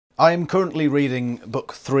I am currently reading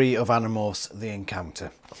book 3 of Animorphs, The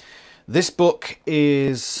Encounter. This book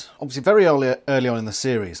is obviously very early on in the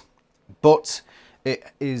series, but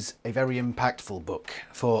it is a very impactful book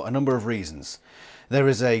for a number of reasons. There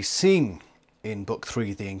is a scene in book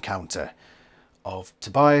 3, The Encounter, of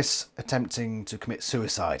Tobias attempting to commit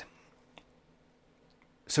suicide.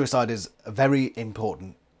 Suicide is a very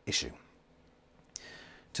important issue.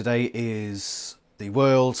 Today is the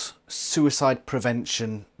World Suicide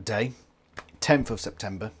Prevention Day, 10th of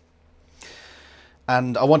September.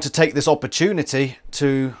 And I want to take this opportunity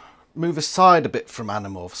to move aside a bit from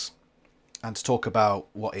Animorphs and to talk about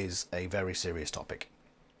what is a very serious topic.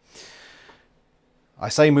 I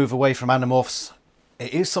say move away from Animorphs.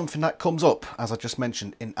 It is something that comes up, as I just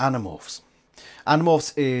mentioned, in Animorphs.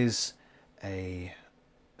 Animorphs is a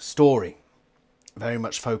story very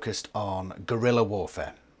much focused on guerrilla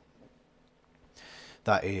warfare.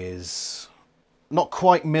 That is not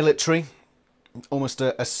quite military, almost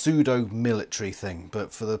a pseudo-military thing,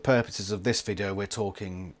 but for the purposes of this video we're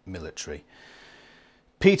talking military.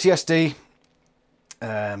 PTSD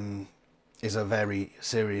is a very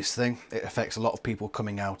serious thing. It affects a lot of people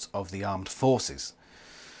coming out of the armed forces.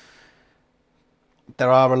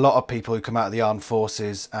 There are a lot of people who come out of the armed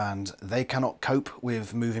forces and they cannot cope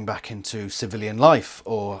with moving back into civilian life,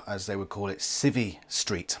 or as they would call it, civvy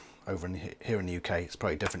street. Here in the UK, it's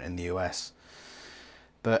probably different in the US.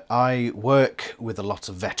 But I work with a lot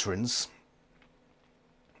of veterans,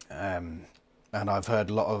 and I've heard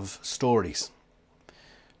a lot of stories.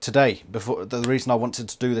 Today, the reason I wanted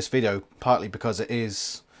to do this video, partly because it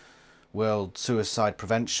is World Suicide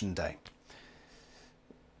Prevention Day.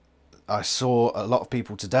 I saw a lot of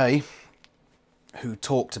people today who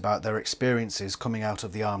talked about their experiences coming out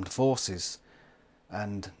of the armed forces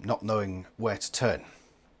and not knowing where to turn.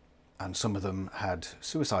 And some of them had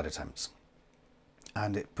suicide attempts.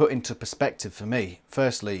 And it put into perspective for me,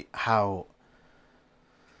 firstly, how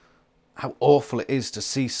awful it is to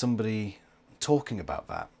see somebody talking about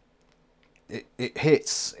that. It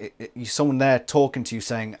hits. Someone there talking to you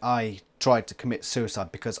saying, I tried to commit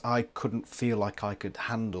suicide because I couldn't feel like I could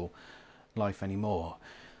handle life anymore.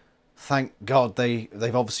 Thank God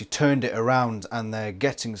they've obviously turned it around and they're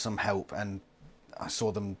getting some help, and I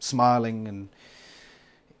saw them smiling, and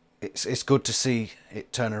it's good to see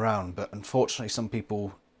it turn around, but unfortunately some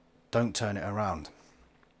people don't turn it around.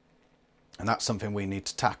 And that's something we need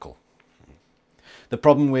to tackle. The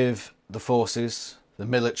problem with the forces, the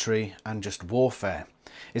military, and just warfare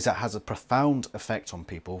is that it has a profound effect on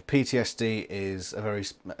people. PTSD is a very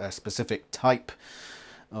specific type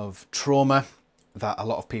of trauma that a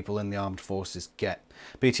lot of people in the armed forces get.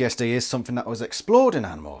 PTSD is something that was explored in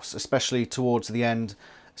Animorphs, especially towards the end,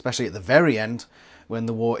 especially at the very end, when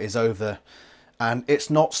the war is over, and it's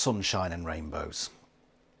not sunshine and rainbows.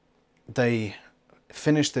 They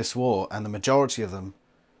finish this war and the majority of them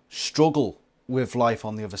struggle with life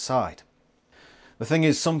on the other side. The thing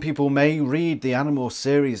is, some people may read the Animorphs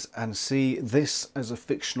series and see this as a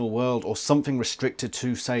fictional world or something restricted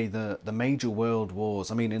to, say, the major world wars.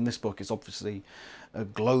 I mean, in this book it's obviously a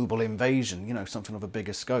global invasion, you know, something of a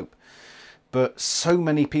bigger scope. But so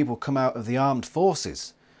many people come out of the armed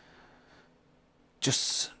forces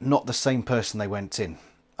just not the same person they went in.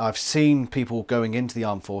 I've seen people going into the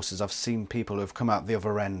armed forces, I've seen people who have come out the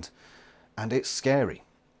other end, and it's scary.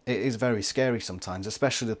 It is very scary sometimes,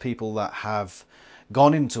 especially the people that have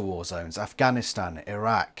gone into war zones, Afghanistan,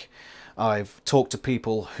 Iraq. I've talked to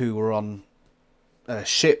people who were on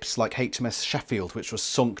ships like HMS Sheffield, which was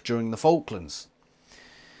sunk during the Falklands.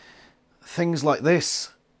 Things like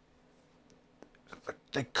this,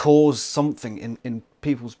 they cause something in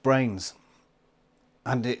people's brains.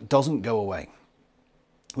 And it doesn't go away,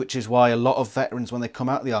 which is why a lot of veterans, when they come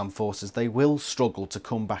out of the armed forces, they will struggle to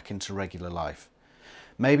come back into regular life.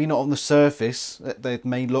 Maybe not on the surface, they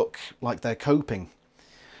may look like they're coping,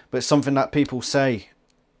 but something that people say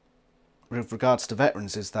with regards to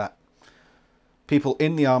veterans is that people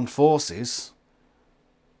in the armed forces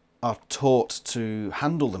are taught to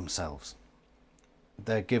handle themselves.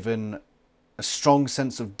 They're given a strong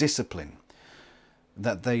sense of discipline,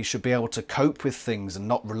 that they should be able to cope with things and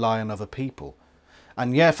not rely on other people.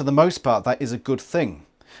 And yeah, for the most part, that is a good thing.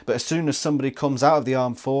 But as soon as somebody comes out of the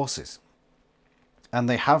armed forces and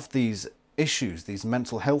they have these issues, these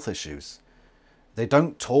mental health issues, they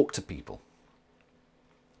don't talk to people.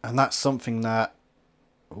 And that's something that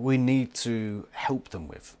we need to help them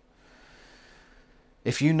with.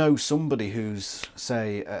 If you know somebody who's,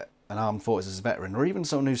 say, an armed forces veteran, or even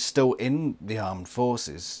someone who's still in the armed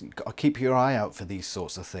forces, you've got to keep your eye out for these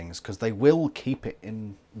sorts of things, because they will keep it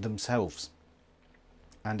in themselves.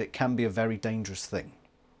 And it can be a very dangerous thing.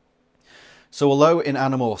 So although in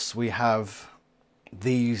Animorphs we have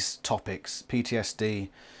these topics, PTSD,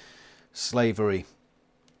 slavery,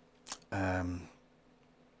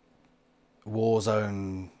 war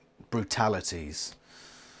zone brutalities,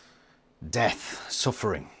 death,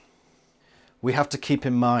 suffering, we have to keep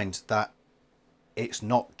in mind that it's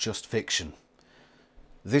not just fiction.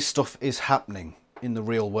 This stuff is happening in the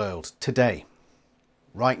real world today,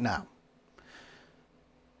 right now.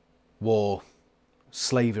 War,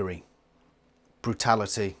 slavery,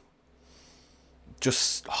 brutality,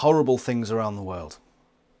 just horrible things around the world.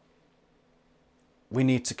 We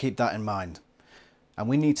need to keep that in mind, and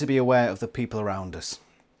we need to be aware of the people around us.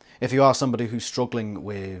 If you are somebody who's struggling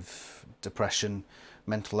with depression,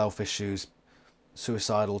 mental health issues,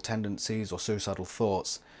 suicidal tendencies or suicidal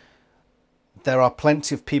thoughts, there are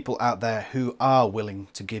plenty of people out there who are willing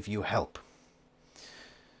to give you help.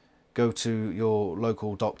 Go to your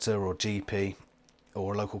local doctor or GP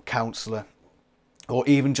or a local counsellor, or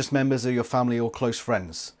even just members of your family or close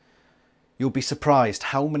friends. You'll be surprised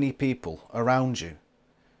how many people around you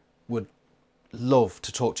would love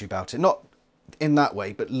to talk to you about it. Not in that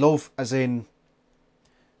way, but love as in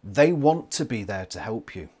they want to be there to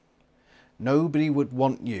help you. Nobody would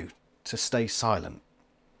want you to stay silent.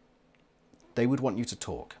 They would want you to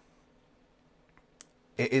talk.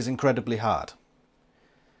 It is incredibly hard.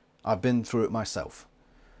 I've been through it myself.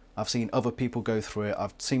 I've seen other people go through it.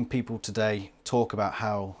 I've seen people today talk about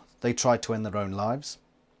how they tried to end their own lives,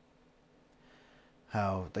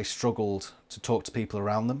 how they struggled to talk to people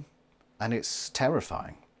around them, and it's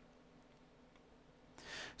terrifying.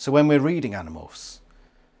 So when we're reading Animorphs,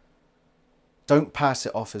 don't pass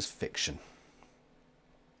it off as fiction.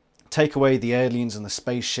 Take away the aliens and the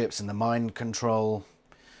spaceships and the mind control,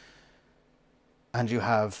 and you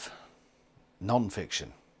have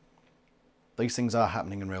non-fiction. These things are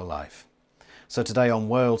happening in real life. So today on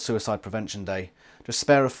World Suicide Prevention Day, just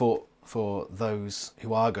spare a thought for those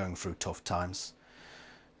who are going through tough times,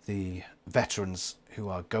 the veterans who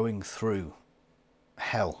are going through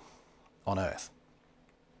hell on earth.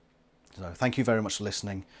 So thank you very much for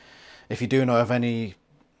listening. If you do know of any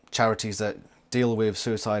charities that deal with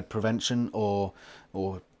suicide prevention or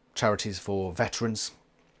charities for veterans,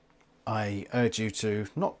 I urge you to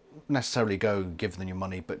not necessarily go give them your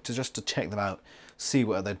money, but just to check them out, see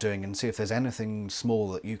what they're doing and see if there's anything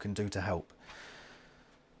small that you can do to help.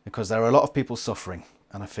 Because there are a lot of people suffering,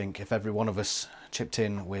 and I think if every one of us chipped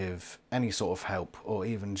in with any sort of help, or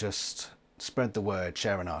even just spread the word,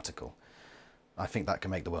 share an article, I think that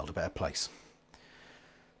can make the world a better place.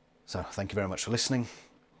 So thank you very much for listening,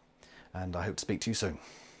 and I hope to speak to you soon.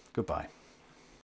 Goodbye.